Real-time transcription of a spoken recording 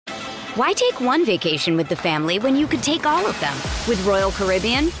Why take one vacation with the family when you could take all of them? With Royal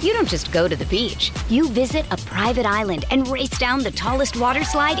Caribbean, you don't just go to the beach. You visit a private island and race down the tallest water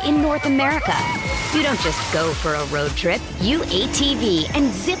slide in North America. You don't just go for a road trip. You ATV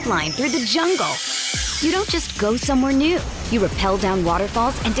and zip line through the jungle. You don't just go somewhere new. You rappel down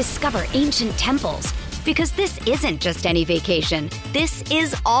waterfalls and discover ancient temples. Because this isn't just any vacation. This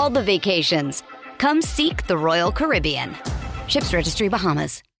is all the vacations. Come seek the Royal Caribbean. Ships Registry,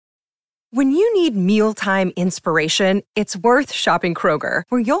 Bahamas. When you need mealtime inspiration, it's worth shopping Kroger,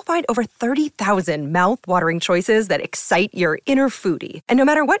 where you'll find over 30,000 mouth-watering choices that excite your inner foodie. And no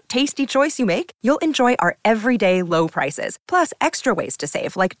matter what tasty choice you make, you'll enjoy our everyday low prices, plus extra ways to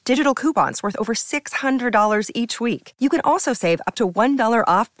save, like digital coupons worth over $600 each week. You can also save up to $1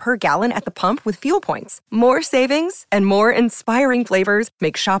 off per gallon at the pump with fuel points. More savings and more inspiring flavors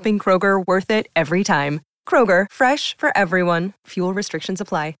make shopping Kroger worth it every time. Kroger, fresh for everyone. Fuel restrictions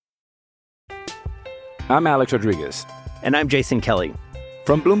apply. I'm Alex Rodriguez. And I'm Jason Kelly.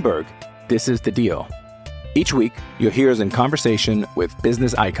 From Bloomberg, this is The Deal. Each week, you'll hear us in conversation with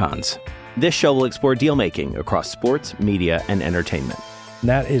business icons. This show will explore deal-making across sports, media, and entertainment.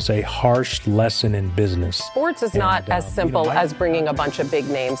 That is a harsh lesson in business. Sports is not as simple as bringing a bunch of big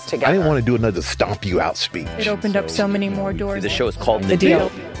names together. I didn't want to do another stomp you out speech. It opened up so many more doors. The show is called The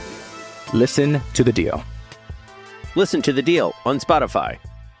Deal. Listen to The Deal. Listen to The Deal on Spotify.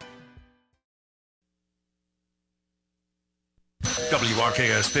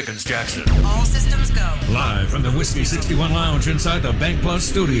 WRKS Pickens Jackson. All systems go. Live from the Whiskey 61 Lounge inside the Bank Plus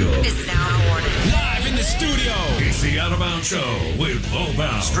studio. Is now awarded. Live in the studio. It's the Out of Bounds Show with Bo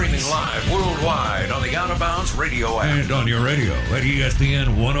Bounds. Streaming live worldwide on the Out of Bounds radio app. And on your radio at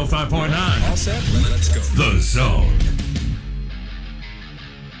ESPN 105.9. All set? Let's go. The Zone.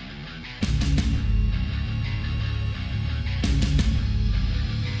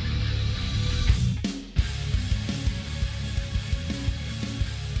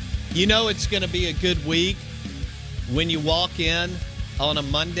 You know it's going to be a good week when you walk in on a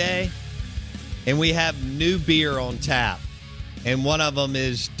Monday and we have new beer on tap. And one of them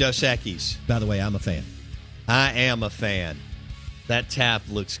is Dos Equis. By the way, I'm a fan. I am a fan. That tap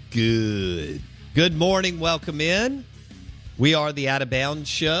looks good. Good morning. Welcome in. We are the Out of Bounds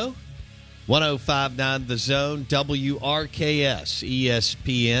Show. 105.9 The Zone, WRKS,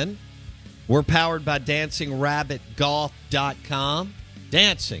 ESPN. We're powered by DancingRabbitGolf.com.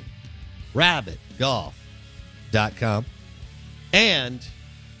 DancingRabbitGolf.com. And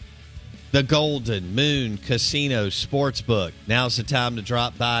the Golden Moon Casino Sportsbook. Now's the time to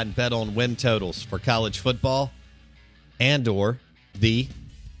drop by and bet on win totals for college football and or the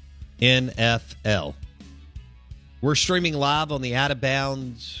NFL. We're streaming live on the Out of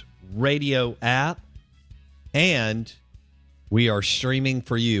Bounds radio app, and we are streaming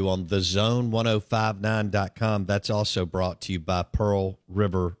for you on thezone1059.com. That's also brought to you by Pearl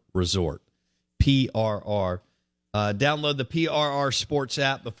River Resort. PRR. Download the PRR Sports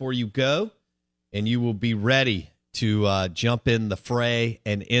app before you go, and you will be ready to jump in the fray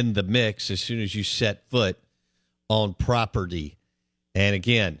and in the mix as soon as you set foot on property. And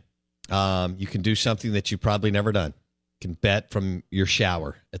again, you can do something that you've probably never done. You can bet from your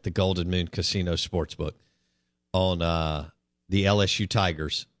shower at the Golden Moon Casino Sportsbook on the LSU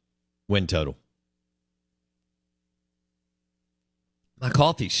Tigers win total. My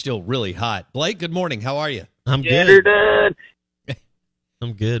coffee's still really hot. Blake, good morning. How are you? I'm good.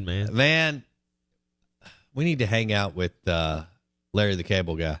 I'm good, man. Man, we need to hang out with Larry the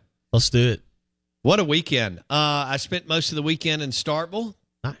Cable Guy. Let's do it. What a weekend. I spent most of the weekend in Starkville.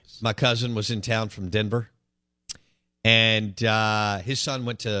 Nice. My cousin was in town from Denver. And his son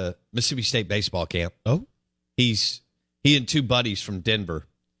went to Mississippi State baseball camp. Oh? He and two buddies from Denver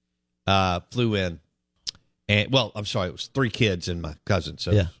flew in. And well, I'm sorry, it was three kids and my cousin.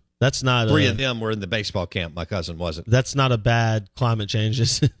 So yeah, that's not three of them were in the baseball camp. My cousin wasn't. That's not a bad climate change.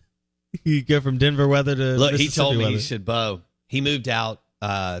 You go from Denver weather to look. He Mississippi told me, weather. he said, "Bo, he moved out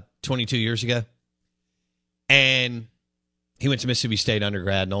 22 years ago, and he went to Mississippi State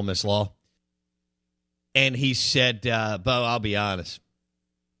undergrad and Ole Miss Law." And he said, "Bo, I'll be honest,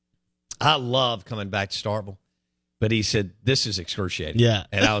 I love coming back to Starkville, but he said this is excruciating." Yeah,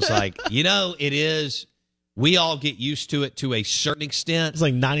 and I was like, it is. We all get used to it to a certain extent. It's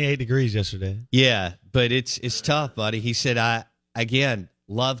like 98 degrees yesterday. Yeah, but it's tough, buddy. He said, I again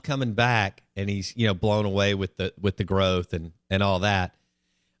love coming back, and he's blown away with the growth and all that.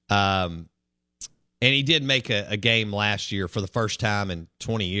 And he did make a game last year for the first time in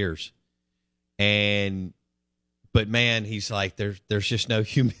 20 years. But man, he's like, there's just no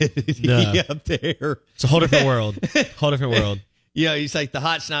humidity up there. It's a whole different world. Whole different world. he's like, the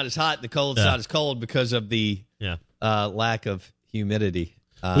hot's not as hot, the cold's not as cold because of the lack of humidity.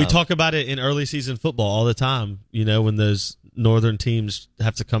 We talk about it in early season football all the time, when those northern teams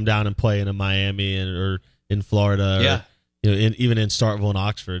have to come down and play in a Miami or in Florida or even in Starkville and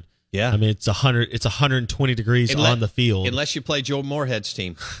Oxford. Yeah. I mean, it's 120 degrees on the field. Unless you play Joe Moorhead's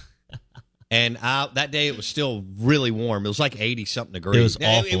team. And that day it was still really warm. It was like 80-something degrees. It was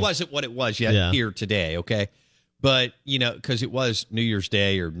awful. It wasn't what it was yet here today, okay? But, because it was New Year's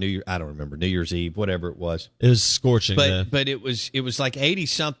Day or I don't remember, New Year's Eve, whatever it was. It was scorching. But it was like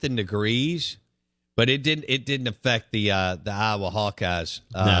 80-something degrees, but it didn't affect the Iowa Hawkeyes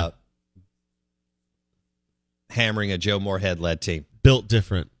hammering a Joe Moorhead-led team. Built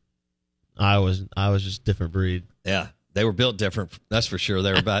different. I was just different breed. Yeah, they were built different. That's for sure.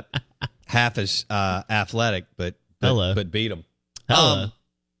 They were about half as athletic, but beat them. Hello.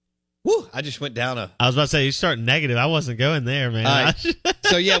 I just went down I was about to say, you start negative. I wasn't going there, man.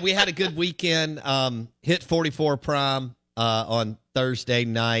 So, we had a good weekend. Hit 44 Prime on Thursday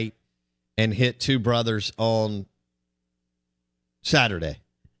night and hit Two Brothers on Saturday.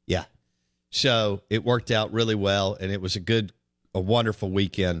 Yeah. So, it worked out really well, and it was a wonderful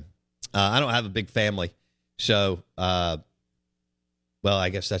weekend. I don't have a big family, so, I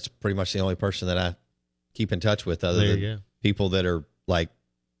guess that's pretty much the only person that I keep in touch with other than people that are, like,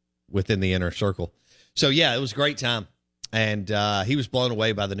 within the inner circle. So, it was a great time. And he was blown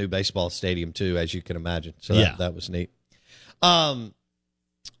away by the new baseball stadium, too, as you can imagine. So that was neat. So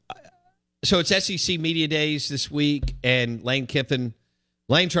it's SEC Media Days this week, and Lane Kiffin.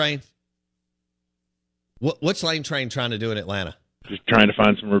 Lane Train. What's Lane Train trying to do in Atlanta? Just trying to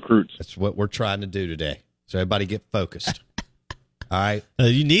find some recruits. That's what we're trying to do today. So everybody get focused. All right?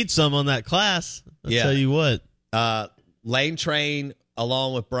 You need some on that class. I'll tell you what. Lane Train,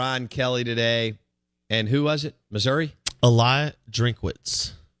 along with Brian Kelly today. And who was it? Missouri? Eli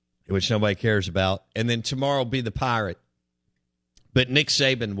Drinkwitz. Which nobody cares about. And then tomorrow will be the Pirate. But Nick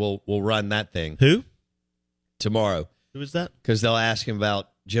Saban will run that thing. Who? Tomorrow. Who is that? Because they'll ask him about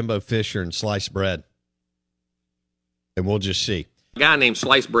Jimbo Fisher and sliced bread. And we'll just see. A guy named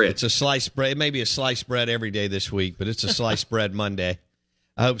Sliced Bread. It's a sliced bread. It may be a sliced bread every day this week, but it's a sliced bread Monday.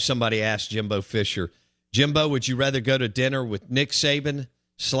 I hope somebody asks Jimbo Fisher, Jimbo, would you rather go to dinner with Nick Saban,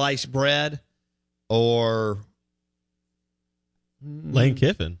 sliced bread, or Lane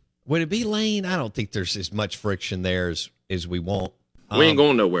Kiffin? Would it be Lane? I don't think there's as much friction there as we want. We ain't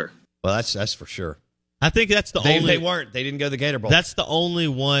going nowhere. Well, that's for sure. I think that's the only. They weren't. They didn't go to the Gator Bowl. That's the only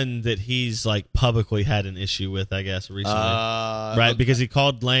one that he's like publicly had an issue with, I guess, recently. Right, okay. Because he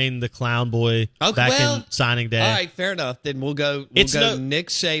called Lane the clown boy back in signing day. All right, fair enough. Then we'll go Nick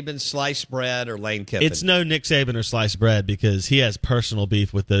Saban, sliced bread, or Lane Kiffin. It's no Nick Saban or sliced bread because he has personal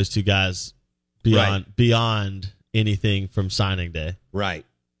beef with those two guys beyond anything from signing day. Right.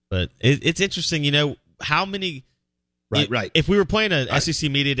 But it's interesting, how many. Right. If we were playing a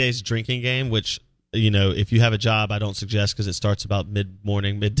SEC Media Days drinking game, which. If you have a job, I don't suggest because it starts about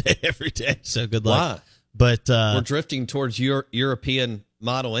mid-morning, midday every day. So good luck. Why? But we're drifting towards your European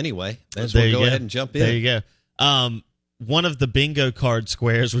model anyway. As we'll go ahead and jump in. There you go. One of the bingo card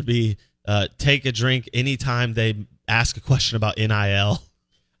squares would be take a drink anytime they ask a question about NIL.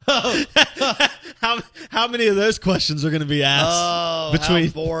 How many of those questions are going to be asked between?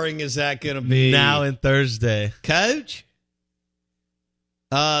 How boring is that going to be? Now and Thursday, Coach.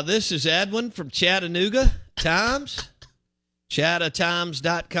 This is Edwin from Chattanooga Times,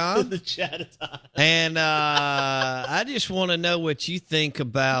 chattatimes.com. The Chattatimes. And I just want to know what you think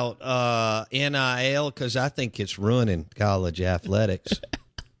about NIL because I think it's ruining college athletics.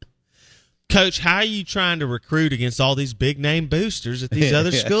 Coach, how are you trying to recruit against all these big-name boosters at these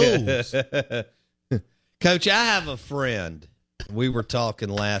other schools? Coach, I have a friend. We were talking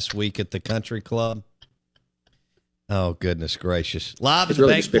last week at the country club. Oh, goodness gracious. Live in the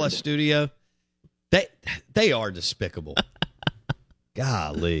Bank Plus studio. They are despicable.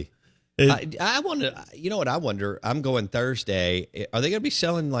 Golly. I wonder, you know what I wonder? I'm going Thursday. Are they going to be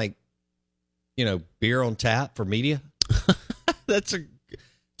selling, beer on tap for media? It's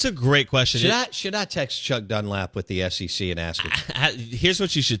a great question. Should I text Chuck Dunlap with the SEC and ask him? Here's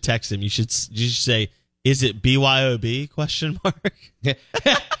what you should text him. You should say, is it BYOB? Question mark.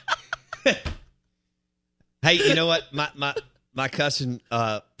 Hey, you know what? My cousin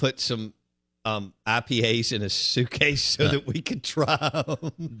put some IPAs in a suitcase so that we could try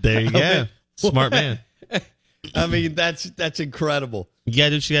them. There you go. Smart man. I mean, that's incredible. You got to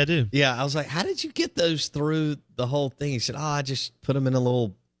do what you got to do. Yeah, I was like, how did you get those through the whole thing? He said, I just put them in a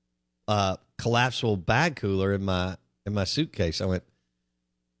little collapsible bag cooler in my suitcase. I went,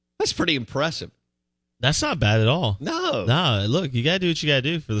 that's pretty impressive. That's not bad at all. No. Look, you got to do what you got to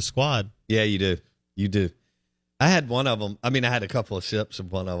do for the squad. Yeah, you do. You do. I had one of them. I mean, I had a couple of sips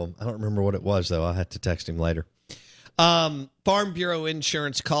of one of them. I don't remember what it was, though. I'll have to text him later. Farm Bureau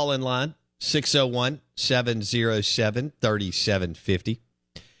Insurance call-in line, 601-707-3750.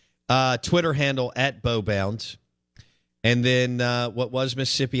 Twitter handle @BowBounds. And then what was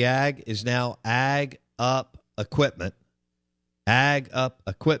Mississippi Ag is now Ag Up Equipment. Ag Up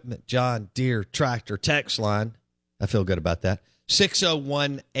Equipment, John Deere Tractor text line. I feel good about that.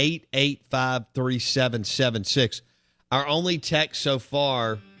 601-885-3776. Our only text so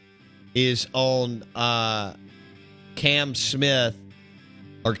far is on Cam Smith,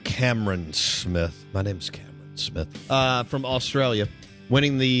 or Cameron Smith. My name's Cameron Smith. From Australia,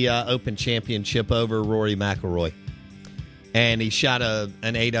 winning the Open Championship over Rory McIlroy. And he shot an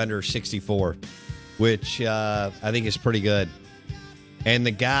 8 under 64, which I think is pretty good. And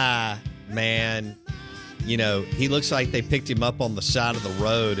the guy, man, you know, he looks like they picked him up on the side of the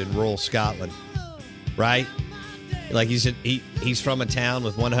road in rural Scotland, right? Like he's from a town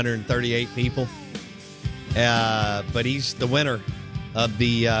with 138 people, but he's the winner of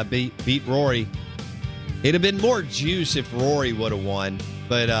the beat Rory. It'd have been more juice if Rory would have won,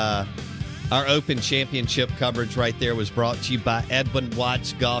 but our Open Championship coverage right there was brought to you by Edwin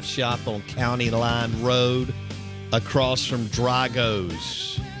Watts Golf Shop on County Line Road across from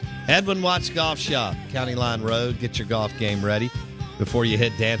Drago's. Edwin Watts Golf Shop, County Line Road. Get your golf game ready before you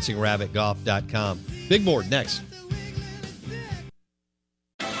hit DancingRabbitGolf.com. Big board next.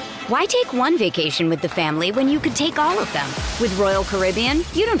 Why take one vacation with the family when you could take all of them? With Royal Caribbean,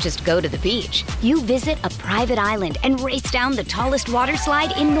 you don't just go to the beach. You visit a private island and race down the tallest water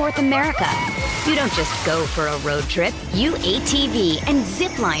slide in North America. You don't just go for a road trip. You ATV and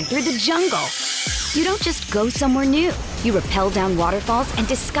zip line through the jungle. You don't just go somewhere new. You rappel down waterfalls and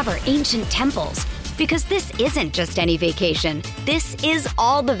discover ancient temples. Because this isn't just any vacation. This is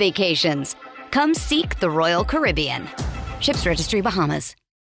all the vacations. Come seek the Royal Caribbean. Ships Registry, Bahamas.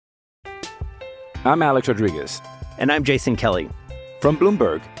 I'm Alex Rodriguez. And I'm Jason Kelly. From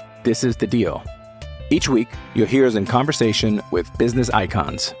Bloomberg, this is The Deal. Each week, you'll hear us in conversation with business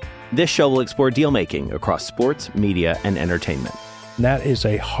icons. This show will explore deal-making across sports, media, and entertainment. That is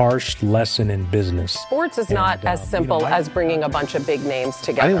a harsh lesson in business. Sports is not as simple as bringing a bunch of big names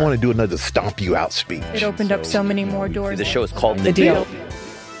together. I didn't want to do another stomp you out speech. It opened up so many more doors. The show is called The Deal.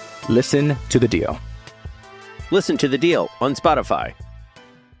 Listen to The Deal. Listen to The Deal on Spotify.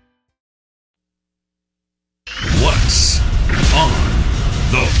 What's on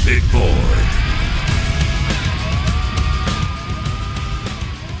the big board?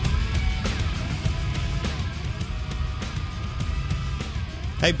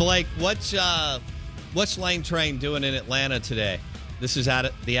 Hey Blake, what's Lane Train doing in Atlanta today? This is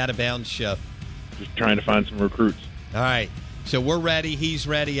the Out of Bounds show. Just trying to find some recruits. All right, so we're ready. He's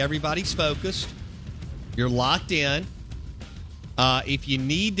ready. Everybody's focused. You're locked in. If you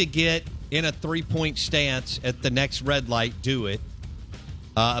need to get in a 3-point stance at the next red light, do it.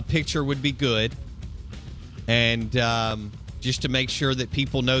 A picture would be good. And just to make sure that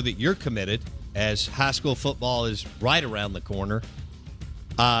people know that you're committed, as high school football is right around the corner.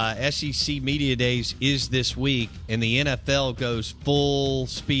 SEC Media Days is this week, and the NFL goes full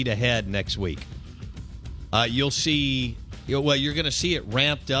speed ahead next week. You'll see, you're going to see it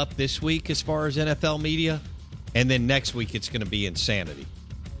ramped up this week as far as NFL media, and then next week it's going to be insanity.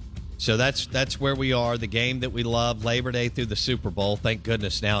 So that's where we are. The game that we love, Labor Day through the Super Bowl. Thank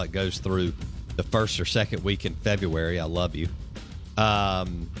goodness now it goes through the first or second week in February. I love you.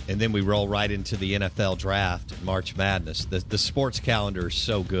 And then we roll right into the NFL draft, March Madness. The sports calendar is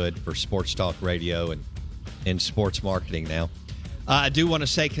so good for sports talk radio and sports marketing now. I do want to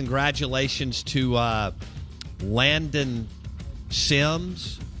say congratulations to Landon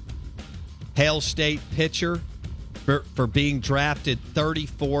Sims, Hail State pitcher, for being drafted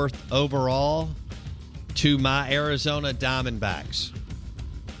 34th overall to my Arizona Diamondbacks.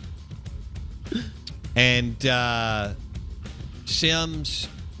 And Sims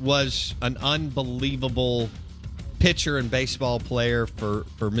was an unbelievable pitcher and baseball player for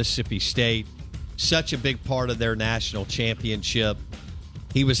Mississippi State. Such a big part of their national championship.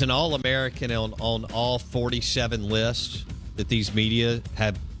 He was an All-American on all 47 lists that these media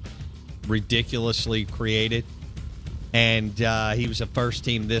have ridiculously created. And he was a first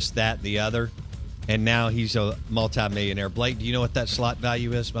team this, that, and the other. And now he's a multimillionaire. Blake, do you know what that slot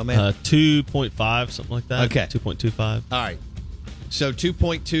value is, my man? 2.5, something like that. Okay. 2.25. All right. So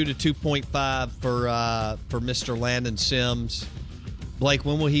 2.2 to 2.5 for Mr. Landon Sims. Blake,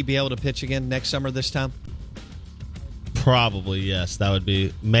 when will he be able to pitch again? Next summer this time? Probably, yes. That would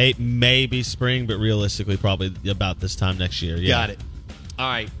be maybe spring, but realistically probably about this time next year. Yeah. Got it. All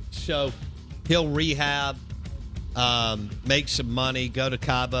right. So he'll rehab, make some money, go to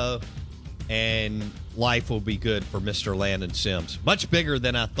Cabo, and life will be good for Mr. Landon Sims. Much bigger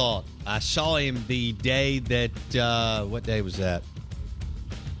than I thought. I saw him the day that, what day was that?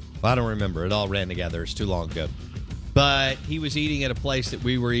 I don't remember. It all ran together. It's too long ago. But he was eating at a place that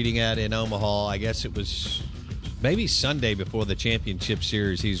we were eating at in Omaha. I guess it was maybe Sunday before the championship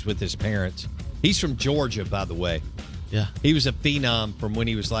series. He's with his parents. He's from Georgia, by the way. Yeah. He was a phenom from when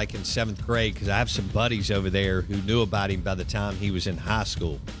he was like in 7th grade, because I have some buddies over there who knew about him by the time he was in high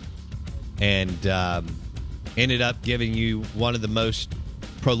school. And ended up giving you one of the most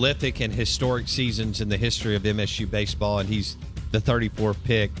prolific and historic seasons in the history of MSU baseball, and he's the 34th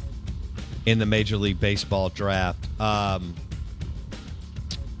pick in the Major League Baseball draft. And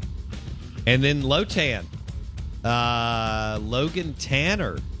then Logan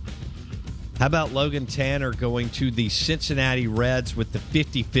Tanner. How about Logan Tanner going to the Cincinnati Reds with the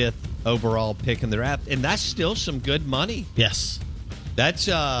 55th overall pick in the draft? And that's still some good money. Yes. That's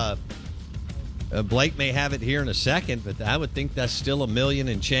Blake may have it here in a second, but I would think that's still $1 million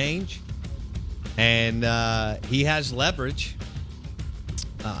and change. And he has leverage.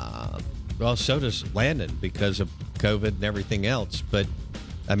 Well, so does Landon because of COVID and everything else. But,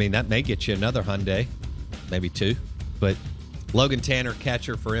 I mean, that may get you another Hyundai, maybe two. But Logan Tanner,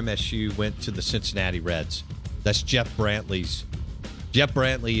 catcher for MSU, went to the Cincinnati Reds. That's Jeff Brantley's. Jeff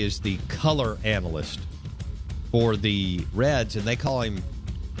Brantley is the color analyst for the Reds, and they call him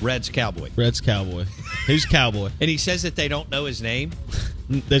Reds Cowboy. Reds Cowboy. Who's Cowboy? And he says that they don't know his name.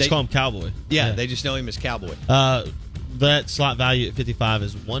 They just call him Cowboy. Yeah, they just know him as Cowboy. That slot value at 55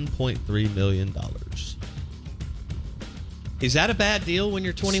 is $1.3 million. Is that a bad deal when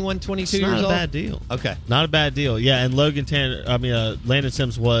you're 21, 22 years old? Not a bad deal. Okay. Not a bad deal. Yeah, and Landon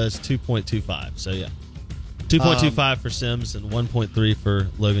Sims was 2.25. So, yeah. 2.25 for Sims and 1.3 for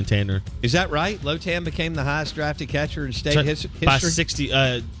Logan Tanner. Is that right? Lotan became the highest drafted catcher in state history? By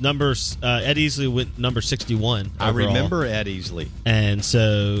 60 numbers. Ed Easley went number 61 overall. I remember Ed Easley. And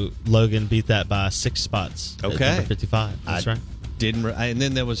so Logan beat that by 6 spots. Okay. At number 55. That's right. And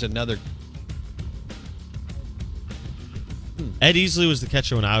then there was another. Ed Easley was the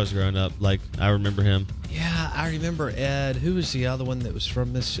catcher when I was growing up. Like, I remember him. Yeah, I remember Ed. Who was the other one that was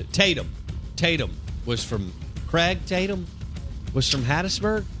from this? Tatum. Was from Craig Tatum was from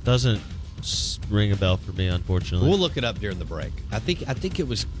Hattiesburg. Doesn't ring a bell for me, unfortunately. We'll look it up during the break. I think it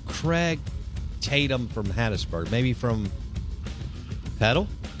was Craig Tatum from Hattiesburg, maybe from Petal.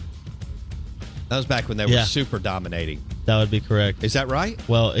 That was back when they were super dominating. That would be correct. Is that right?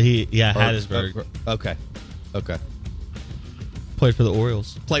 Well, Hattiesburg. Okay. Played for the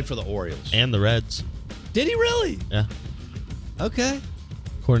Orioles. And the Reds. Did he really? Yeah. Okay.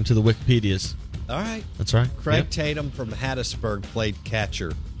 According to the Wikipedias. All right. That's right. Craig Tatum from Hattiesburg played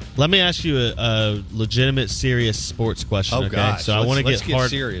catcher. Let me ask you a legitimate, serious sports question. Oh, okay? gosh. So I want to get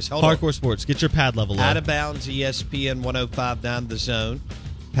serious. Hardcore sports. Get your pad level up. Out of bounds, ESPN 105.9 The Zone.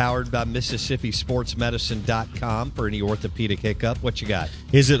 Powered by MississippiSportsMedicine.com for any orthopedic hiccup. What you got?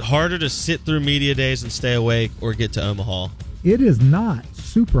 Is it harder to sit through media days and stay awake or get to Omaha? It is not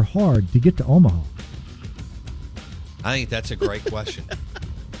super hard to get to Omaha. I think that's a great question.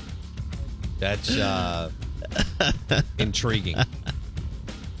 That's intriguing.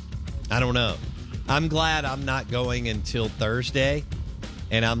 I don't know. I'm glad I'm not going until Thursday,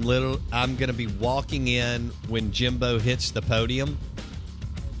 and I'm going to be walking in when Jimbo hits the podium,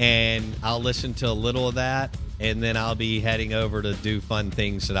 and I'll listen to a little of that, and then I'll be heading over to do fun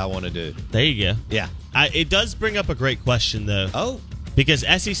things that I want to do. There you go. Yeah. It does bring up a great question, though. Oh. Because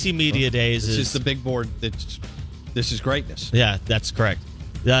SEC Media Days This is the big board. This is greatness. Yeah, that's correct.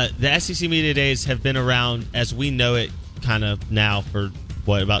 The SEC Media Days have been around as we know it kind of now for,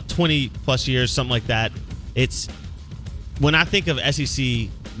 about 20-plus years, something like that. It's when I think of SEC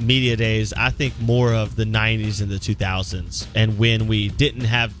Media Days, I think more of the 90s and the 2000s, and when we didn't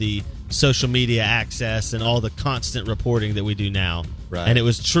have the social media access and all the constant reporting that we do now. Right. And it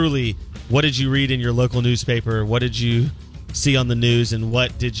was truly, what did you read in your local newspaper? What did you see on the news? And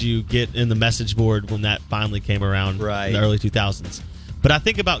what did you get in the message board when that finally came around in the early 2000s? But I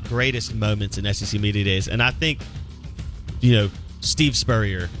think about greatest moments in SEC Media Days, and I think, Steve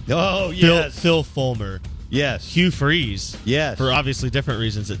Spurrier. Oh, yes. Phil Fulmer. Yes. Hugh Freeze. Yes. For obviously different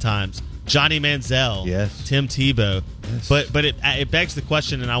reasons at times. Johnny Manziel. Yes. Tim Tebow. Yes. But it begs the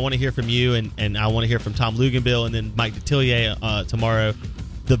question, and I want to hear from you, and I want to hear from Tom Luganbill and then Mike Detillier tomorrow.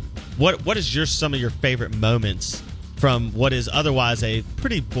 What is some of your favorite moments from what is otherwise a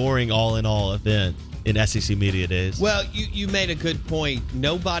pretty boring all-in-all event in SEC media days. Well, you made a good point.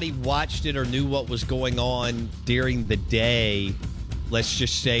 Nobody watched it or knew what was going on during the day. Let's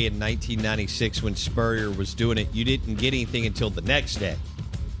just say in 1996 when Spurrier was doing it, you didn't get anything until the next day,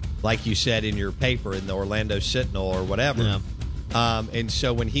 like you said in your paper in the Orlando Sentinel or whatever. Yeah. And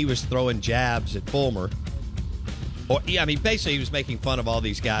so when he was throwing jabs at Fulmer, basically he was making fun of all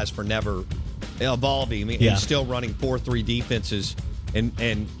these guys for never evolving and still running 4-3 defenses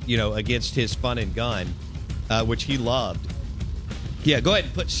and against his fun and gun, which he loved. Yeah, go ahead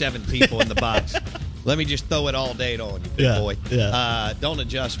and put 7 people in the box. Let me just throw it all day on you, big boy. Yeah. Don't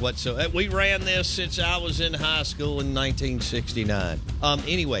adjust whatsoever. We ran this since I was in high school in 1969.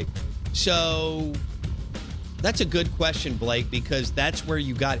 Anyway, so that's a good question, Blake, because that's where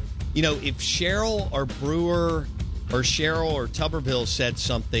you got, if Cheryl or Brewer or Cheryl or Tuberville said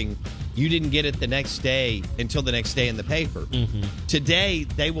something, you didn't get it the next day until the next day in the paper. Mm-hmm. Today,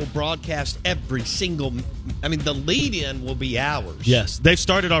 they will broadcast every single... the lead-in will be hours. Yes, they've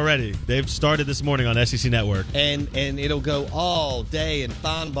started already. They've started this morning on SEC Network. And it'll go all day in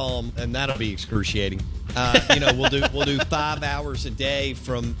Feinbaum, and that'll be excruciating. We'll do 5 hours a day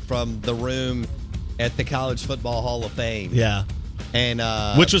from the room at the College Football Hall of Fame. Yeah. And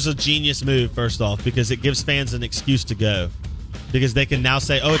which was a genius move, first off, because it gives fans an excuse to go. Because they can now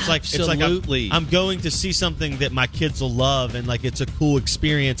say, it's like I'm going to see something that my kids will love, and like it's a cool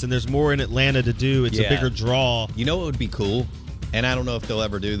experience, and there's more in Atlanta to do. It's a bigger draw. You know what would be cool? And I don't know if they'll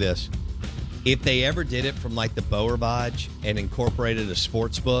ever do this. If they ever did it from like the Beau Rivage and incorporated a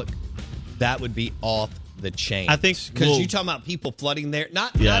sports book, that would be off the chain. I think because you're talking about people flooding there,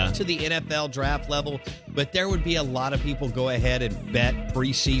 not to the NFL draft level, but there would be a lot of people go ahead and bet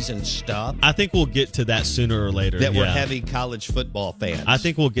preseason stuff. I think we'll get to that sooner or later. That we're heavy college football fans. I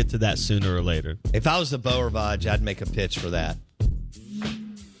think we'll get to that sooner or later. If I was the Beau Rivage, I'd make a pitch for that.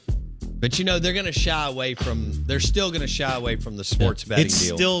 But they're going to shy away from. They're still going to shy away from the sports betting it's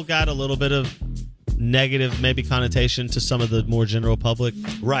deal. Still got a little bit of negative maybe connotation to some of the more general public,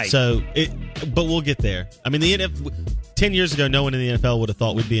 right? So but we'll get there. The NFL 10 years ago, no one in the NFL would have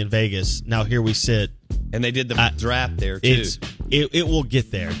thought we'd be in Vegas. Now here we sit, and they did the draft there too. It will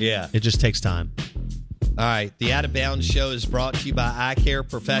get there. Yeah, it just takes time. All right, the Out of Bounds show is brought to you by Eye Care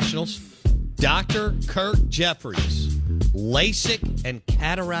Professionals, Dr. Kirk Jeffries, LASIK and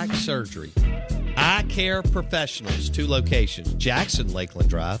cataract surgery. Eye Care Professionals, 2 locations: Jackson, Lakeland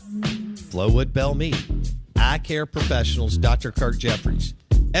Drive, Flowwood, Belmead. Eye Care Professionals, Dr. Kirk Jeffries.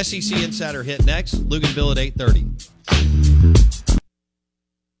 SEC Insider hit next. Luganville at 8:30.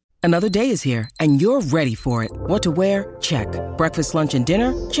 Another day is here, and you're ready for it. What to wear? Check. Breakfast, lunch, and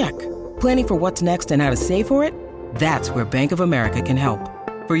dinner? Check. Planning for what's next and how to save for it? That's where Bank of America can help.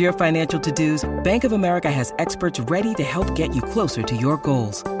 For your financial to-dos, Bank of America has experts ready to help get you closer to your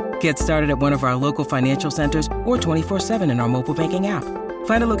goals. Get started at one of our local financial centers or 24/7 in our mobile banking app.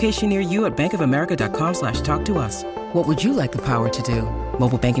 Find a location near you at bankofamerica.com/talktous. What would you like the power to do?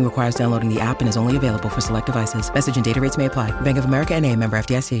 Mobile banking requires downloading the app and is only available for select devices. Message and data rates may apply. Bank of America NA, member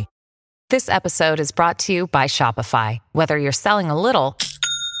FDIC. This episode is brought to you by Shopify. Whether you're selling a little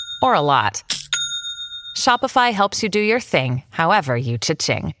or a lot, Shopify helps you do your thing, however you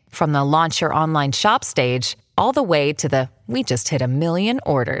cha-ching. From the launch your online shop stage, all the way to the we just hit 1 million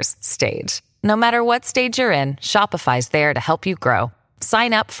orders stage. No matter what stage you're in, Shopify's there to help you grow.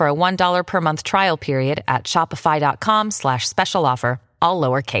 Sign up for a $1 per month trial period at shopify.com/special offer, all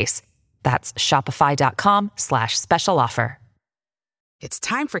lowercase. That's shopify.com/special offer. It's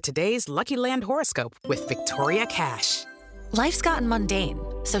time for today's Lucky Land horoscope with Victoria Cash. Life's gotten mundane,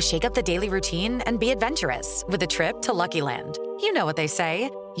 so shake up the daily routine and be adventurous with a trip to Lucky Land. You know what they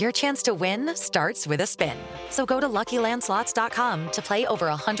say. Your chance to win starts with a spin. So go to LuckyLandSlots.com to play over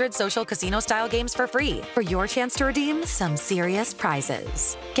 100 social casino-style games for free for your chance to redeem some serious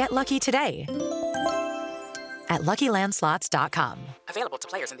prizes. Get lucky today at LuckyLandSlots.com. Available to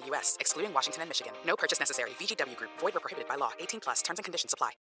players in the U.S., excluding Washington and Michigan. No purchase necessary. VGW Group. Void where prohibited by law. 18+. Terms and conditions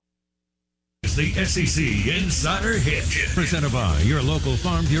apply. It's the SEC Insider Hit. Presented by your local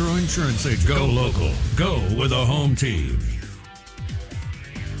Farm Bureau Insurance agent. Go local. Go with a home team.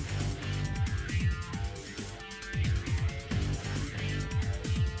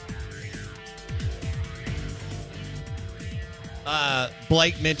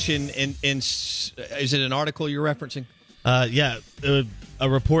 Blake mentioned is it an article you're referencing? A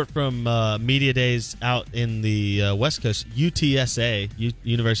report from Media Days out in the West Coast. UTSA,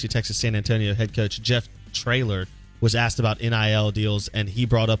 University of Texas San Antonio head coach Jeff Traylor was asked about NIL deals, and he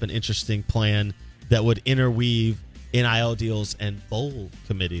brought up an interesting plan that would interweave NIL deals and bowl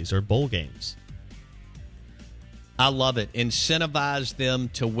committees or bowl games. I love it. Incentivize them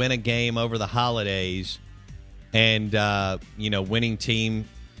to win a game over the holidays, and winning team,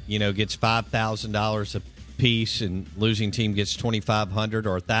 gets $5,000 a piece, and losing team gets $2,500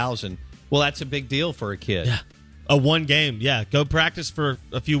 or $1,000. Well, that's a big deal for a kid. Yeah, a one game. Yeah, go practice for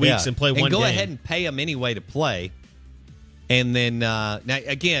a few weeks and play one game. Go ahead and pay them anyway to play. And then, now,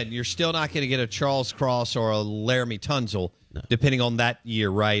 again, you're still not going to get a Charles Cross or a Laramie Tunzel, depending on that year,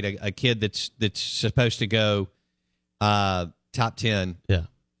 right? A kid that's supposed to go top 10,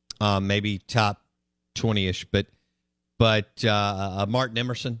 maybe top 20-ish, but Martin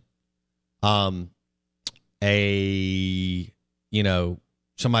Emerson, somebody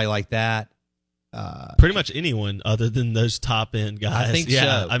like that. Pretty much anyone other than those top end guys. I think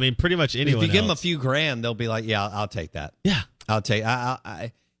so. I mean, pretty much anyone. If you give them a else. few grand, they'll be like, "Yeah, I'll take that." Yeah, I'll take.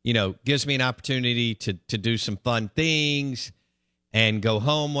 Gives me an opportunity to do some fun things and go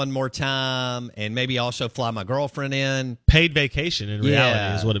home one more time, and maybe also fly my girlfriend in. Paid vacation in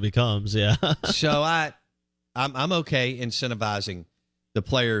reality is what it becomes. Yeah. So I'm okay incentivizing the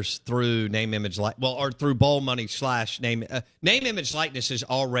players through name, image, or through bowl money / name. Name, image, likeness is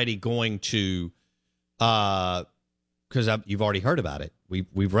already going to, because you've already heard about it.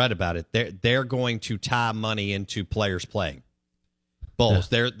 We've read about it. They're going to tie money into players playing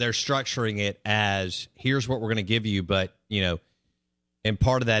bowls. Yeah. They're structuring it as, here's what we're going to give you, but and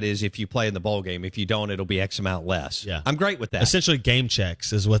part of that is if you play in the bowl game. If you don't, it'll be X amount less. Yeah, I'm great with that. Essentially, game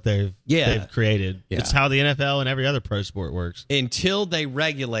checks is what they've created. Yeah. It's how the NFL and every other pro sport works. Until they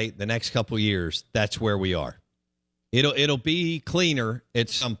regulate the next couple of years, that's where we are. It'll be cleaner at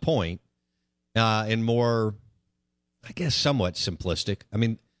some point, and more, I guess, somewhat simplistic. I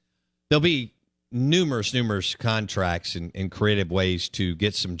mean, there'll be numerous contracts and creative ways to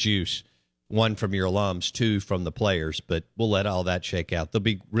get some juice. One from your alums, two from the players, but we'll let all that shake out. There'll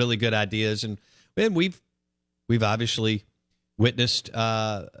be really good ideas, and we've obviously witnessed,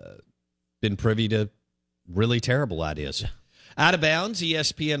 been privy to really terrible ideas. Out of Bounds,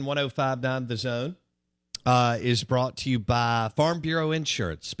 ESPN 105.9 The Zone, is brought to you by Farm Bureau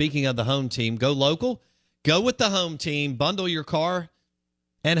Insurance. Speaking of the home team, go local, go with the home team, bundle your car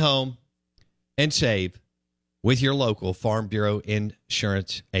and home, and save with your local Farm Bureau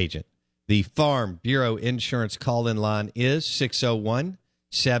Insurance agent. The Farm Bureau Insurance call-in line is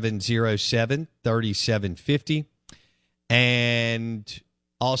 601-707-3750. And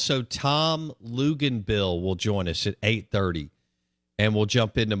also Tom Luganbill will join us at 8:30. And we'll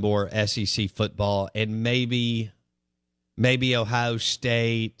jump into more SEC football and maybe Ohio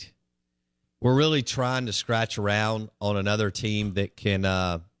State. We're really trying to scratch around on another team that can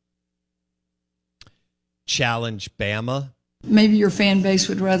challenge Bama. Maybe your fan base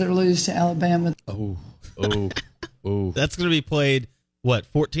would rather lose to Alabama. Oh. That's going to be played,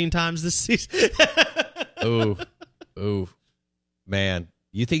 14 times this season? Man.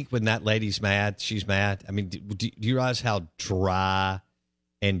 You think when that lady's mad, she's mad? I mean, do you realize how dry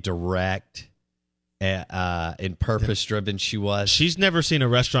and direct and purpose-driven she was? She's never seen a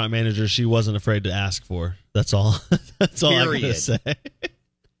restaurant manager she wasn't afraid to ask for. That's all. That's all I'm going to say.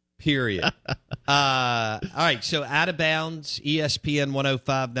 Period. All right, so Out of Bounds, ESPN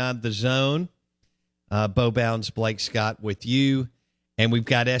 105.9 The Zone. Bo Bounds, Blake Scott with you. And we've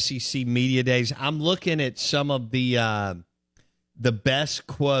got SEC Media Days. I'm looking at some of the best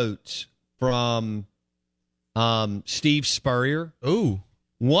quotes from Steve Spurrier. Ooh.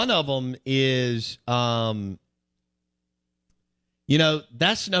 One of them is, that's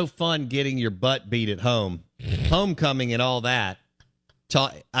no fun getting your butt beat at home. Homecoming and all that.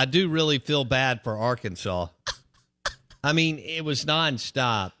 I do really feel bad for Arkansas. I mean, it was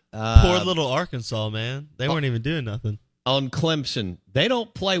nonstop. Poor little Arkansas, man. They weren't even doing nothing. On Clemson, they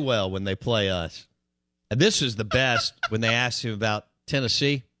don't play well when they play us. And this is the best when they asked him about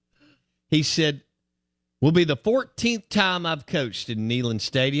Tennessee. He said, "Will be the 14th time I've coached in Neyland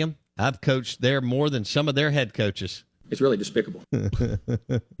Stadium. I've coached there more than some of their head coaches." It's really despicable.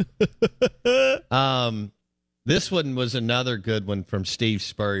 This one was another good one from Steve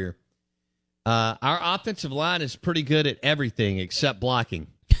Spurrier. Our offensive line is pretty good at everything except blocking.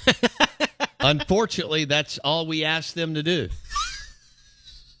 Unfortunately, that's all we ask them to do.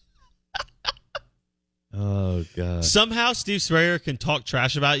 Oh, God. Somehow Steve Spurrier can talk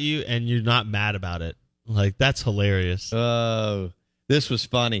trash about you and you're not mad about it. Like, that's hilarious. Oh, this was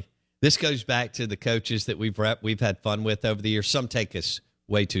funny. This goes back to the coaches that we've had fun with over the years. Some take us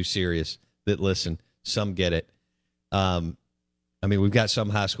way too serious that listen. Some get it. We've got some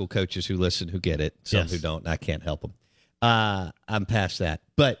high school coaches who listen, who get it. Some who don't, and I can't help them. I'm past that.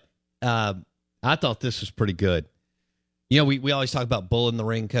 But I thought this was pretty good. We always talk about bull in the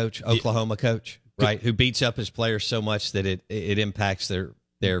ring coach, Oklahoma coach, right? Who beats up his players so much that it impacts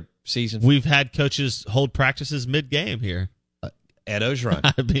their season. We've had coaches hold practices mid-game here. Ed Ogeron.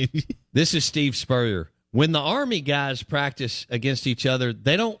 I mean, this is Steve Spurrier. When the Army guys practice against each other,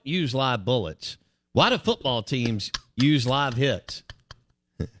 they don't use live bullets. Why do football teams use live hits?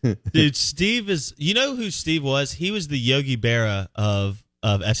 Dude, Steve is... You know who Steve was? He was the Yogi Berra of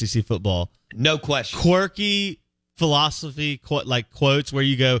SEC football. No question. Quirky philosophy, quotes where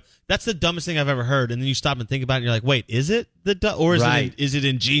you go, that's the dumbest thing I've ever heard. And then you stop and think about it and you're like, wait, is it or is it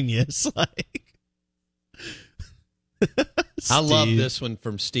ingenious? I love this one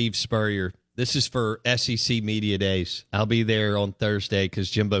from Steve Spurrier. This is for SEC Media Days. I'll be there on Thursday because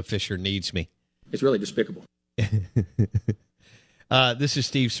Jimbo Fisher needs me. It's really despicable. This is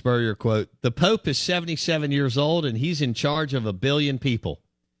Steve Spurrier quote. The Pope is 77 years old and he's in charge of 1 billion people.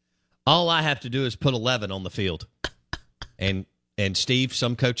 All I have to do is put 11 on the field. And Steve,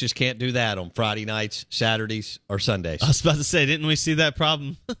 some coaches can't do that on Friday nights, Saturdays, or Sundays. I was about to say, didn't we see that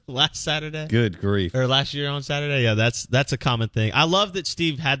problem last Saturday? Good grief. Or last year on Saturday? Yeah, that's a common thing. I love that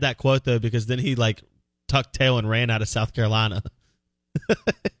Steve had that quote, though, because then he, tucked tail and ran out of South Carolina.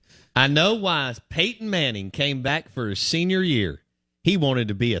 I know why Peyton Manning came back for his senior year. He wanted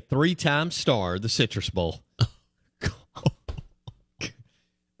to be a 3-time star of the Citrus Bowl.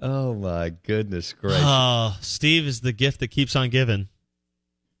 Oh, my goodness gracious. Oh, Steve is the gift that keeps on giving.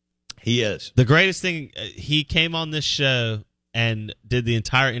 He is. The greatest thing, he came on this show and did the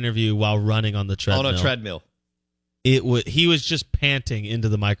entire interview while running on the treadmill. On a treadmill. He was just panting into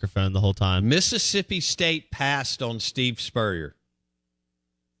the microphone the whole time. Mississippi State passed on Steve Spurrier.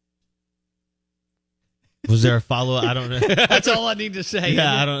 Was there a follow-up? I don't know. That's all I need to say.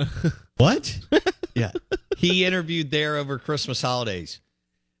 Yeah, I don't. What? Yeah. He interviewed there over Christmas holidays.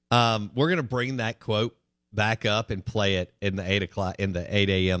 We're going to bring that quote back up and play it in the 8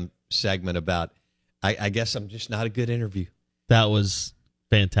 a.m. segment about, I guess I'm just not a good interview. That was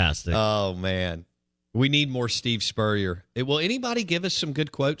fantastic. Oh, man. We need more Steve Spurrier. Will anybody give us some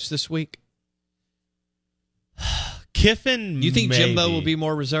good quotes this week? Kiffin, you think maybe. Jimbo will be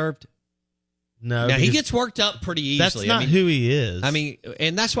more reserved? No. Now, he gets worked up pretty easily. That's not who he is. I mean,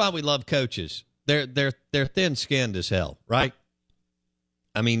 and that's why we love coaches. They're thin-skinned as hell, right?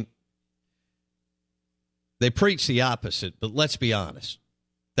 I mean, they preach the opposite, but let's be honest.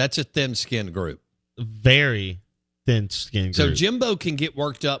 That's a thin-skinned group. Very thin-skinned group. So Jimbo can get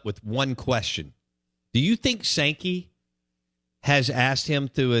worked up with one question. Do you think Sankey has asked him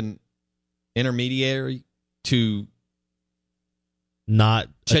through an intermediary to not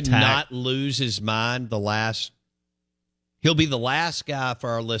lose his mind he'll be the last guy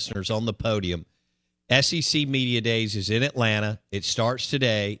for our listeners on the podium. SEC Media Days is in Atlanta. It starts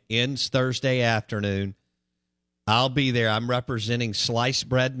today, ends Thursday afternoon. I'll be there. I'm representing Slice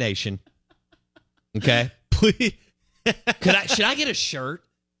Bread Nation. Okay? Please. Should I get a shirt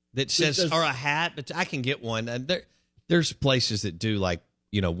that says, or a hat? But I can get one. And there's places that do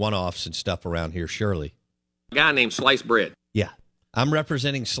one-offs and stuff around here, surely. A guy named Slice Bread. Yeah. I'm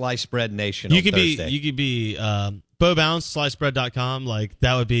representing Slice Bread Nation on Thursday. You could be Bo Bounce, slicebread.com.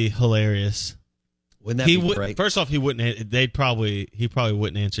 That would be hilarious. Wouldn't that be great? First off, he probably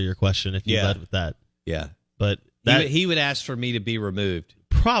wouldn't answer your question if you led with that. Yeah. But he would ask for me to be removed.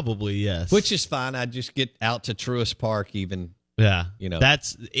 Probably, yes. Which is fine. I'd just get out to Truist Park even. Yeah.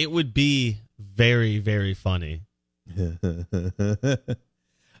 It would be very, very funny.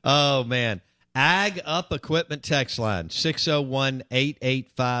 Oh, man. Ag Up Equipment text line,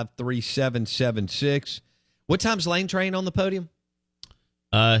 601-885-3776. What time's Lane Train on the podium?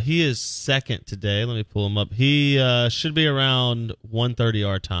 He is second today. Let me pull him up. He should be around 1:30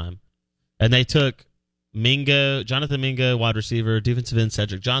 our time. And they took Jonathan Mingo, wide receiver, defensive end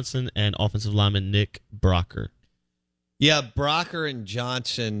Cedric Johnson, and offensive lineman Nick Brocker. Yeah, Brocker and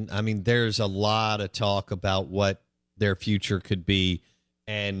Johnson, I mean, there's a lot of talk about what their future could be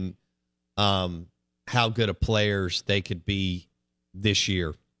and how good of players they could be this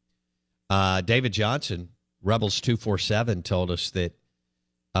year. David Johnson, Rebels 247, told us that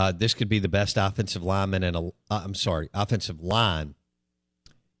this could be the best offensive line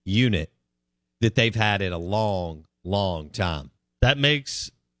unit that they've had in a long, long time.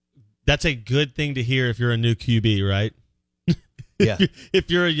 That's a good thing to hear if you're a new QB, right? Yeah.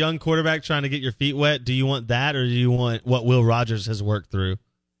 If you're a young quarterback trying to get your feet wet, do you want that or do you want what Will Rogers has worked through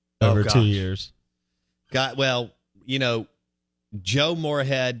over 2 years? Joe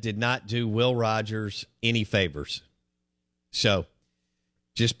Moorhead did not do Will Rogers any favors. So,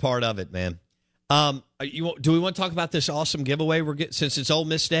 just part of it, man. Do we want to talk about this awesome giveaway we're getting since it's Ole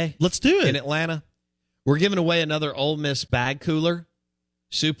Miss Day? Let's do it. In Atlanta. We're giving away another Ole Miss bag cooler.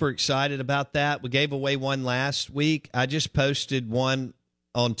 Super excited about that. We gave away one last week. I just posted one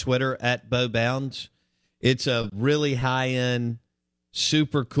on Twitter at Bo Bounds. It's a really high-end,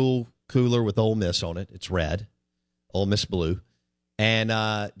 super cool cooler with Ole Miss on it. It's red, Ole Miss blue. And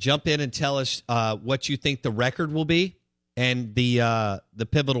jump in and tell us what you think the record will be and the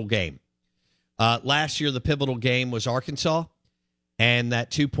pivotal game. Last year, the pivotal game was Arkansas, and that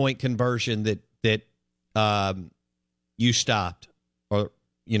 2-point conversion that you stopped. Or,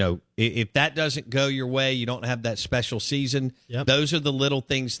 if that doesn't go your way, you don't have that special season. Yep. Those are the little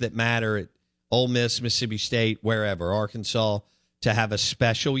things that matter at Ole Miss, Mississippi State, wherever, Arkansas, to have a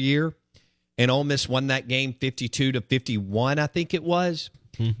special year. And Ole Miss won that game 52-51, I think it was.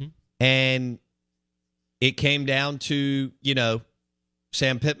 Mm-hmm. And it came down to,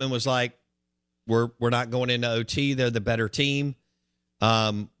 Sam Pittman was like, we're not going into OT. They're the better team.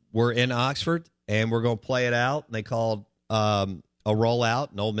 We're in Oxford, and we're going to play it out. And they called a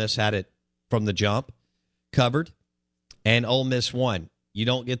rollout, and Ole Miss had it from the jump covered, and Ole Miss won. You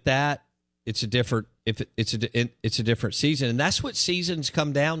don't get that, it's a different season, and that's what seasons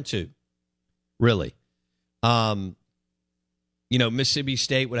come down to, really. Mississippi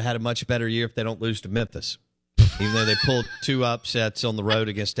State would have had a much better year if they don't lose to Memphis, even though they pulled 2 upsets on the road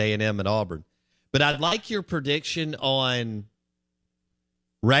against A&M and Auburn. But I'd like your prediction on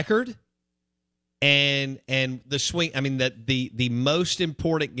record and the swing. I mean, the most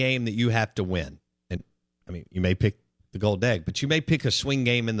important game that you have to win. And I mean, you may pick the gold egg, but you may pick a swing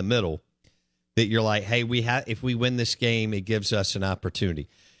game in the middle that you're like, hey, if we win this game, it gives us an opportunity.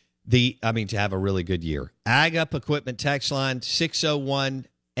 To have a really good year. Ag Up Equipment text line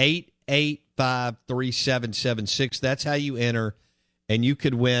 601-885-3776. That's how you enter, and you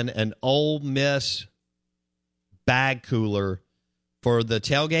could win an Ole Miss bag cooler for the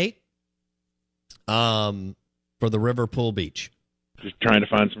tailgate for the River Pool Beach. Just trying to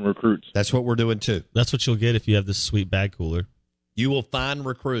find some recruits. That's what we're doing, too. That's what you'll get if you have this sweet bag cooler. You will find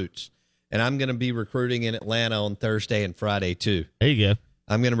recruits, and I'm going to be recruiting in Atlanta on Thursday and Friday, too. There you go.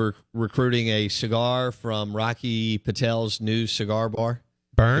 I'm going to be recruiting a cigar from Rocky Patel's new cigar bar.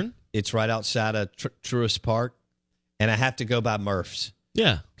 Burn? It's right outside of Truist Park, and I have to go by Murph's.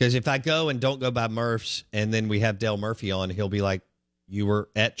 Yeah. Because if I go and don't go by Murph's, and then we have Dale Murphy on, he'll be like, you were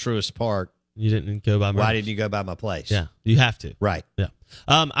at Truist Park. You didn't go by Murph's. Why didn't you go by my place? Yeah, you have to. Right. Yeah.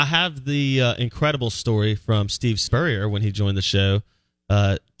 I have the incredible story from Steve Spurrier when he joined the show,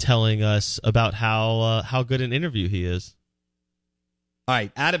 telling us about how good an interview he is. All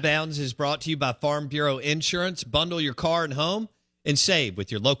right, Out of Bounds is brought to you by Farm Bureau Insurance. Bundle your car and home and save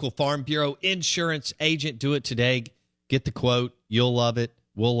with your local Farm Bureau Insurance agent. Do it today. Get the quote. You'll love it.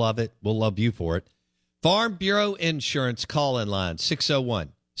 We'll love it. We'll love you for it. Farm Bureau Insurance call-in line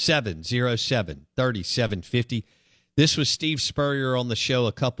 601-707-3750. This was Steve Spurrier on the show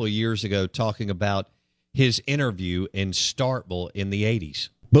a couple of years ago talking about his interview in Starkville in the 80s.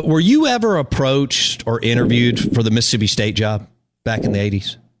 But were you ever approached or interviewed for the Mississippi State job back in the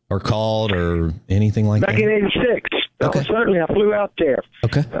 80s, or called, or anything like that? Back in 86. Okay. Certainly, I flew out there.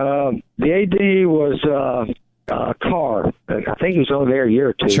 Okay. The AD was Carr. I think he was over there a year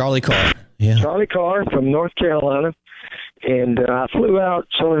or two. Charlie Carr. Yeah. Charlie Carr from North Carolina. And I flew out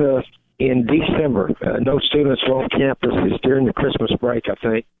sort of in December. No students were on campus. It was during the Christmas break, I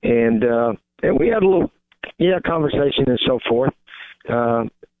think. And we had a little conversation and so forth.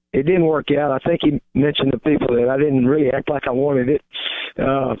 It didn't work out. I think he mentioned to people that I didn't really act like I wanted it.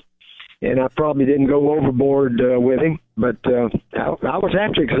 And I probably didn't go overboard with him. But I was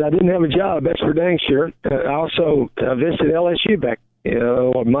after it because I didn't have a job. That's for dang sure. I also visited LSU back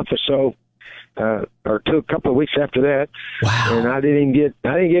a month or so, or a couple of weeks after that. Wow. And I didn't get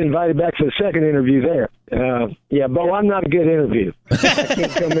invited back to the second interview there. Bo, I'm not a good interviewer. I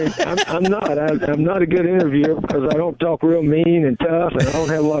can't come in. I'm not a good interviewer because I don't talk real mean and tough, and I don't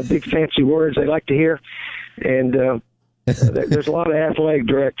have a lot of big fancy words they like to hear. And there's a lot of athletic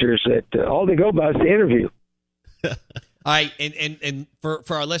directors that all they go by is the interview. All right, and for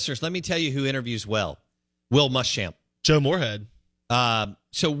our listeners, let me tell you who interviews well. Will Muschamp. Joe Moorhead.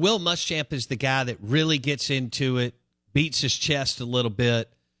 So Will Muschamp is the guy that really gets into it, beats his chest a little bit,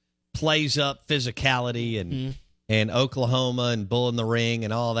 plays up physicality and Oklahoma and Bull in the Ring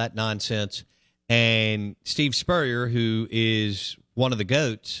and all that nonsense. And Steve Spurrier, who is one of the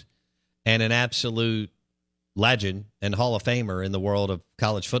GOATs and an absolute legend and Hall of Famer in the world of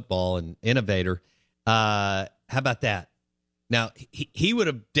college football and innovator. How about that? Now, he would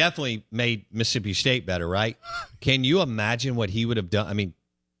have definitely made Mississippi State better, right? Can you imagine what he would have done? I mean,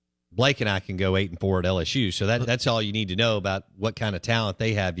 Blake and I can go 8-4 at LSU, so that's all you need to know about what kind of talent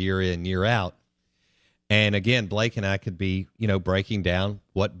they have year in, year out. And again, Blake and I could be, breaking down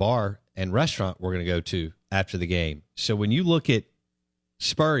what bar and restaurant we're going to go to after the game. So when you look at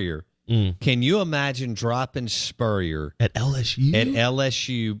Spurrier, can you imagine dropping Spurrier at LSU? At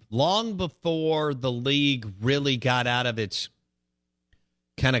LSU, long before the league really got out of its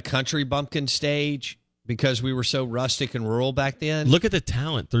kind of country bumpkin stage because we were so rustic and rural back then. Look at the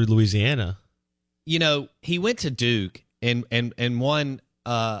talent through Louisiana. He went to Duke and won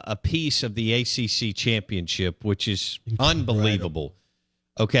a piece of the ACC championship, which is unbelievable.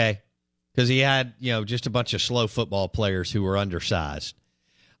 Okay, because he had just a bunch of slow football players who were undersized.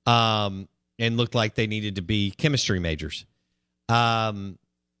 And looked like they needed to be chemistry majors.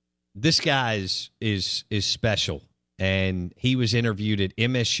 This guy is special, and he was interviewed at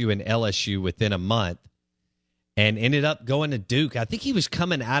MSU and LSU within a month, and ended up going to Duke. I think he was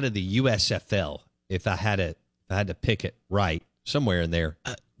coming out of the USFL. If I had to pick it right, somewhere in there.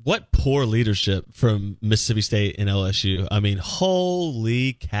 What poor leadership from Mississippi State and LSU. I mean,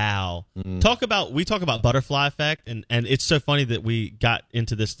 holy cow. We talk about butterfly effect, and it's so funny that we got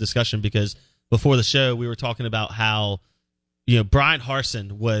into this discussion because before the show we were talking about how Brian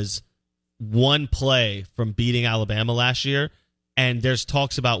Harsin was one play from beating Alabama last year, and there's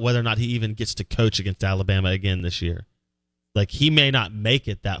talks about whether or not he even gets to coach against Alabama again this year. Like, he may not make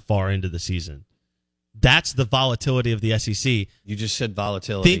it that far into the season. That's the volatility of the SEC. You just said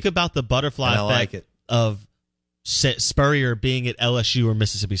volatility. Think about the butterfly effect of Spurrier being at LSU or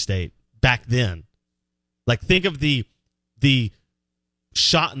Mississippi State back then. Like, think of the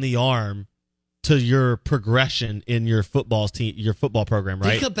shot in the arm to your progression in your football team, your football program,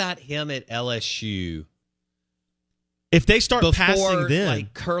 right? Think about him at LSU. If they start passing then,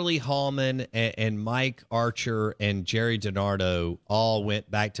 like Curly Hallman and Mike Archer and Jerry DiNardo all went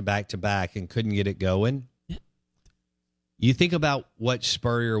back to back to back and couldn't get it going. You think about what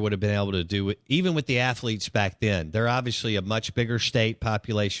Spurrier would have been able to do, even with the athletes back then. They're obviously a much bigger state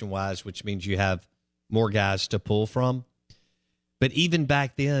population-wise, which means you have more guys to pull from. But even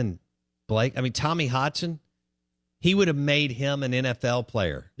back then, Blake, Tommy Hodson, he would have made him an NFL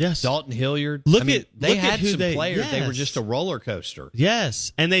player. Yes. Dalton Hilliard. They had some players. Yes. They were just a roller coaster.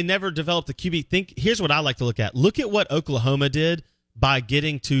 Yes. And they never developed a QB. Here's what I like to look at. Look at what Oklahoma did by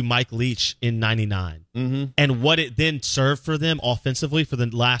getting to Mike Leach in 99 and what it then served for them offensively for the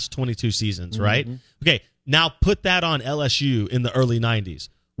last 22 seasons, right? Okay. Now put that on LSU in the early 90s.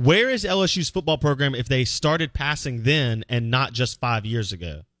 Where is LSU's football program if they started passing then and not just 5 years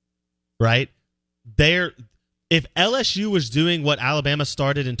ago? Right? If LSU was doing what Alabama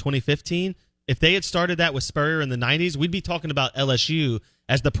started in 2015, if they had started that with Spurrier in the 90s, we'd be talking about LSU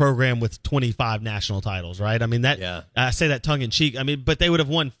as the program with 25 national titles, right? I say that tongue in cheek. But they would have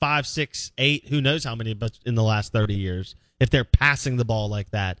won 5, 6, 8, who knows how many but in the last 30 years if they're passing the ball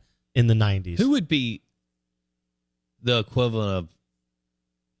like that in the 90s. Who would be the equivalent of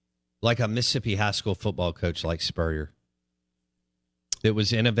like a Mississippi high school football coach like Spurrier? That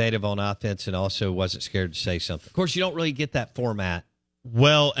was innovative on offense and also wasn't scared to say something. Of course, you don't really get that format.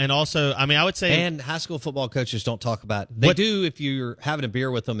 Well, and also, I would say... And high school football coaches don't talk about... They do if you're having a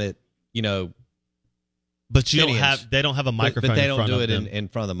beer with them at, But they don't have a microphone but they in front don't of do them. it in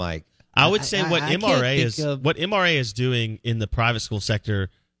front of the mic. I would say what MRA is doing in the private school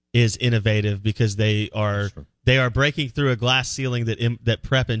sector is innovative because they are breaking through a glass ceiling that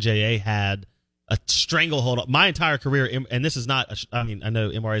Prep and JA had a stranglehold. My entire career, and this is not, I know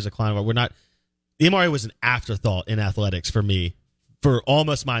MRA is a client, but MRA was an afterthought in athletics for me for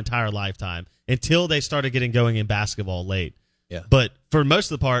almost my entire lifetime until they started getting going in basketball late. Yeah. But for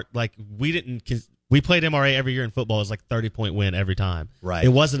most of the part, like we played MRA every year in football. It was like 30-point win every time. Right. It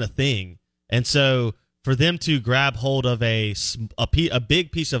wasn't a thing. And so for them to grab hold of a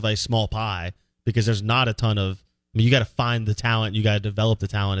big piece of a small pie, because there's not a ton of, you got to find the talent, you got to develop the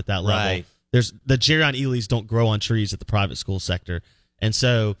talent at that level. Right. There's the Jerrion Ealy's don't grow on trees at the private school sector. And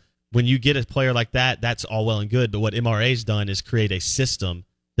so when you get a player like that, that's all well and good. But what MRA's done is create a system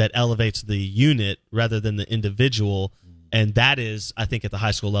that elevates the unit rather than the individual. And that is, I think, at the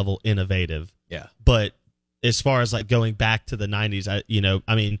high school level, innovative. Yeah. But as far as like going back to the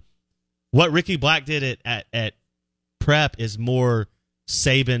 90s, what Ricky Black did at Prep is more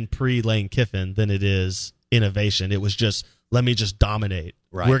Saban pre-Lane Kiffin than it is innovation. It was just, let me just dominate.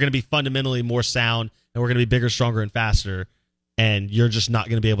 Right. We're going to be fundamentally more sound, and we're going to be bigger, stronger, and faster, and you're just not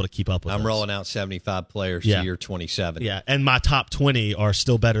going to be able to keep up with us. I'm rolling out 75 players to year 27. Yeah, and my top 20 are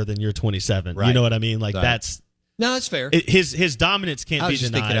still better than your 27. Right. You know what I mean? Like, right. that's... No, that's fair. His dominance can't be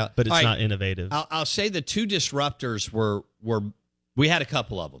denied, but it's not innovative. I'll say the two disruptors were we had a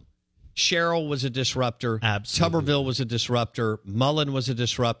couple of them. Sherrill was a disruptor. Absolutely. Tuberville was a disruptor. Mullen was a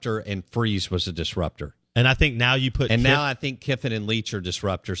disruptor, and Freeze was a disruptor. And I think now you put now I think Kiffin and Leach are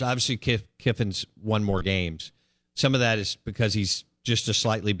disruptors. Obviously, Kiffin's won more games. Some of that is because he's just a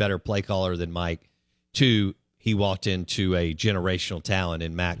slightly better play caller than Mike. 2, he walked into a generational talent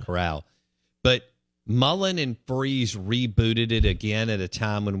in Matt Corral. But Mullen and Freeze rebooted it again at a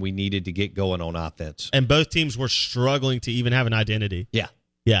time when we needed to get going on offense. And both teams were struggling to even have an identity. Yeah.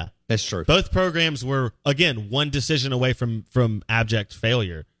 Yeah. That's true. Both programs were, again, one decision away from abject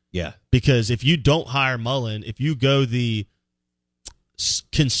failure. Yeah. Because if you don't hire Mullen, if you go the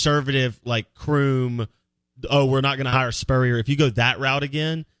conservative, like Kroom, we're not going to hire Spurrier, if you go that route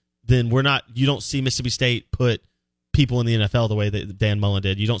again, then you don't see Mississippi State put people in the NFL the way that Dan Mullen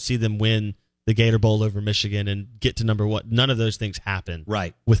did. You don't see them win the Gator Bowl over Michigan and get to number one. None of those things happen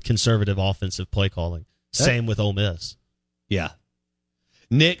with conservative offensive play calling. Same with Ole Miss. Yeah.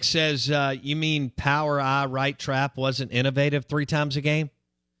 Nick says, you mean power eye right trap wasn't innovative 3 times a game?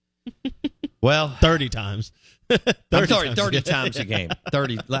 Well, 30 times. 30 times a game.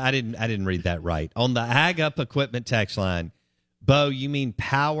 30. I didn't read that right. On the Ag Up Equipment text line, Bo, you mean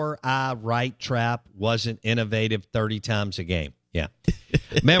power eye right trap wasn't innovative 30 times a game? Yeah.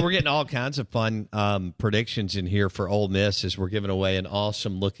 Man, we're getting all kinds of fun predictions in here for Ole Miss as we're giving away an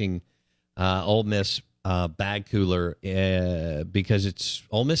awesome-looking Ole Miss bag cooler because it's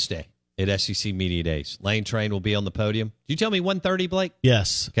Ole Miss Day at SEC Media Days. Lane Train will be on the podium. Did you tell me 1:30, Blake?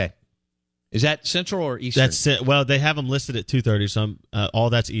 Yes. Okay. Is that Central or Eastern? That's it. Well, they have them listed at 2:30, so all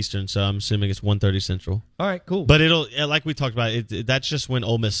that's Eastern, so I'm assuming it's 1:30 Central. All right, cool. But it'll, like we talked about, that's just when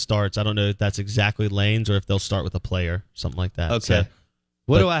Ole Miss starts. I don't know if that's exactly Lane's or if they'll start with a player, something like that. Okay.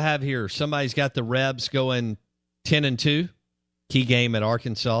 What do I have here? Somebody's got the Rebs going 10-2. Key game at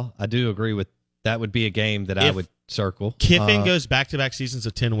Arkansas. I do agree with that. Would be a game that I would circle. Kiffin goes back-to-back seasons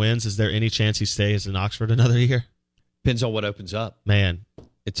of 10 wins. Is there any chance he stays in Oxford another year? Depends on what opens up. Man.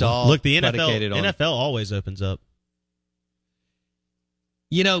 It's all look. The NFL always opens up.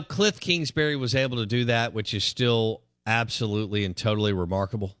 You know, Cliff Kingsbury was able to do that, which is still absolutely and totally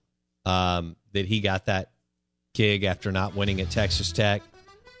remarkable. That he got that gig after not winning at Texas Tech.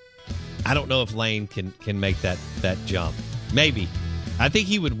 I don't know if Lane can make that jump. Maybe. I think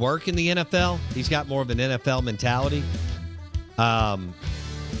he would work in the NFL. He's got more of an NFL mentality. But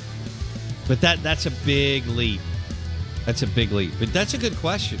that's a big leap. That's a big leap. But that's a good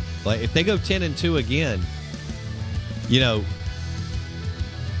question. Like, if they go 10-2 again, you know,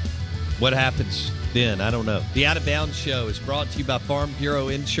 what happens then? I don't know. The Out of Bounds Show is brought to you by Farm Bureau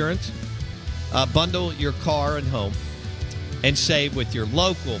Insurance. Bundle your car and home and save with your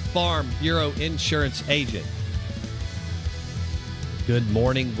local Farm Bureau Insurance agent. Good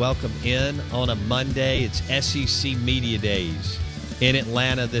morning. Welcome in on a Monday. It's SEC Media Days in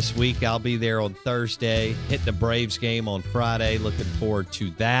Atlanta this week. I'll be there on Thursday. Hit the Braves game on Friday. Looking forward to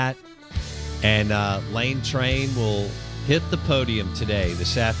that. And Lane Train will hit the podium today,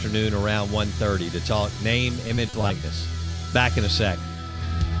 this afternoon around 1:30 to talk name, image, likeness. Back in a sec.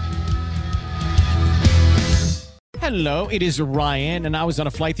 Hello, it is Ryan, and I was on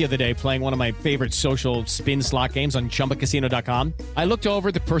a flight the other day playing one of my favorite social spin slot games on ChumbaCasino.com. I looked over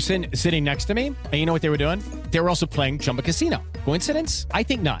at the person sitting next to me, and you know what they were doing? They were also playing Chumba Casino. Coincidence? I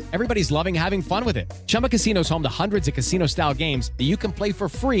think not. Everybody's loving having fun with it. Chumba Casino is home to hundreds of casino-style games that you can play for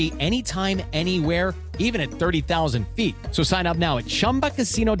free anytime, anywhere, even at 30,000 feet. So sign up now at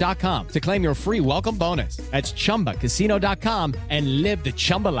ChumbaCasino.com to claim your free welcome bonus. That's ChumbaCasino.com and live the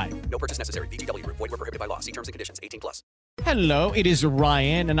Chumba life. No purchase necessary. VGW. Void where prohibited by law. See terms and conditions. 18+. Hello, it is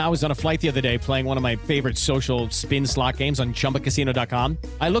Ryan, and I was on a flight the other day playing one of my favorite social spin slot games on ChumbaCasino.com.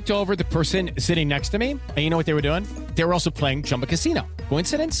 I looked over at the person sitting next to me, and you know what they were doing? They were also playing Chumba Casino.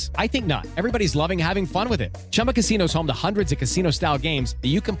 Coincidence? I think not. Everybody's loving having fun with it. Chumba Casino is home to hundreds of casino-style games that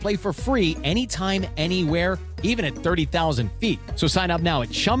you can play for free anytime, anywhere, even at 30,000 feet. So sign up now at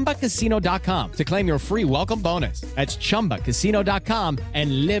ChumbaCasino.com to claim your free welcome bonus. That's ChumbaCasino.com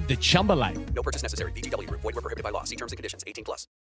and live the Chumba life. No purchase necessary. VGW. Void where prohibited by law. See terms and conditions. 18+.